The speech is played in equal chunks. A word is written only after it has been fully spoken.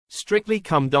Strictly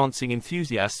Come Dancing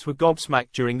enthusiasts were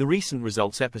gobsmacked during the recent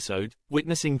results episode,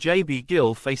 witnessing JB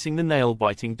Gill facing the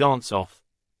nail-biting dance-off.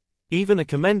 Even a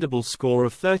commendable score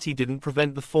of 30 didn't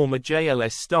prevent the former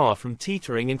JLS star from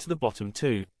teetering into the bottom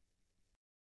two.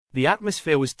 The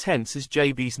atmosphere was tense as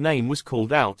JB's name was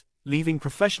called out, leaving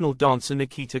professional dancer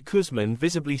Nikita Kuzmin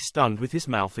visibly stunned with his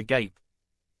mouth agape.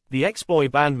 The ex-boy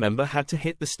band member had to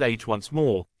hit the stage once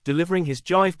more, delivering his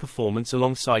jive performance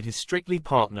alongside his Strictly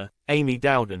partner, Amy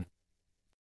Dowden.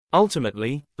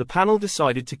 Ultimately, the panel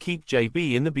decided to keep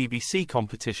JB in the BBC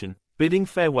competition, bidding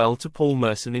farewell to Paul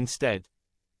Merson instead.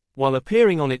 While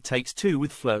appearing on It Takes Two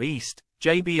with Fleur East,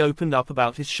 JB opened up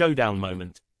about his showdown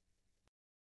moment.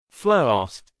 Fleur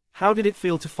asked, "How did it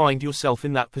feel to find yourself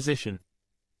in that position?"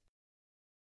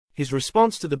 His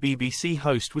response to the BBC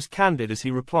host was candid as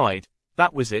he replied,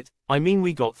 "That was it, I mean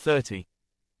we got 30.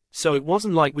 So it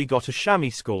wasn't like we got a chamois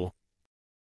score.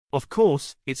 Of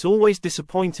course, it's always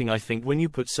disappointing I think when you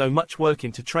put so much work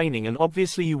into training and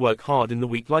obviously you work hard in the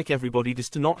week like everybody does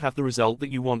to not have the result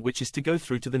that you want, which is to go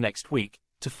through to the next week.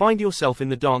 To find yourself in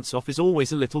the dance-off is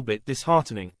always a little bit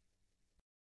disheartening."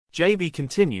 JB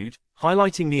continued,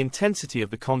 highlighting the intensity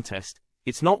of the contest.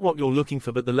 "It's not what you're looking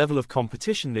for, but the level of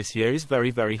competition this year is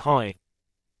very, very high.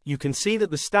 You can see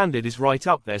that the standard is right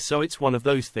up there, so it's one of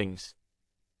those things.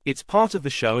 It's part of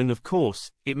the show, and of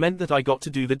course, it meant that I got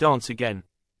to do the dance again."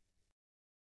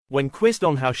 When quizzed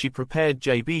on how she prepared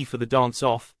JB for the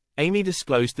dance-off, Amy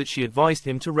disclosed that she advised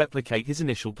him to replicate his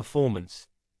initial performance.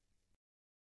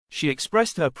 She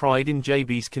expressed her pride in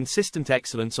JB's consistent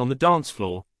excellence on the dance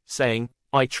floor, saying,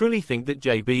 "I truly think that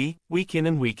JB, week in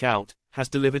and week out, has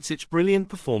delivered such brilliant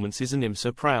performances and I'm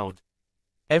so proud.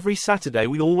 Every Saturday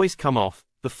we always come off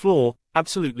the floor,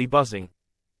 absolutely buzzing."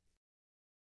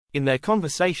 In their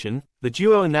conversation, the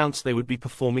duo announced they would be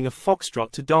performing a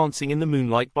foxtrot to Dancing in the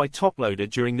Moonlight by Toploader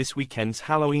during this weekend's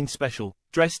Halloween special,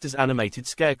 dressed as animated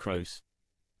scarecrows.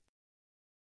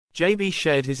 JB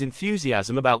shared his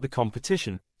enthusiasm about the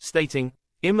competition, stating,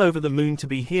 "I'm over the moon to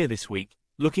be here this week,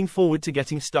 looking forward to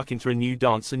getting stuck into a new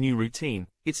dance, a new routine.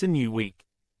 It's a new week.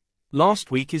 Last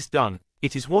week is done,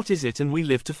 it is what is it, and we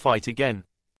live to fight again."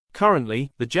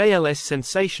 Currently, the JLS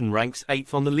sensation ranks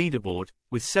 8th on the leaderboard,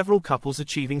 with several couples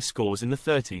achieving scores in the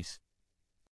 30s.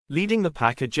 Leading the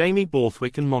pack are Jamie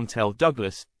Borthwick and Montel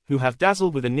Douglas, who have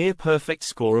dazzled with a near-perfect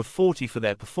score of 40 for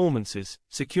their performances,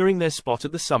 securing their spot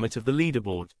at the summit of the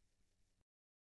leaderboard.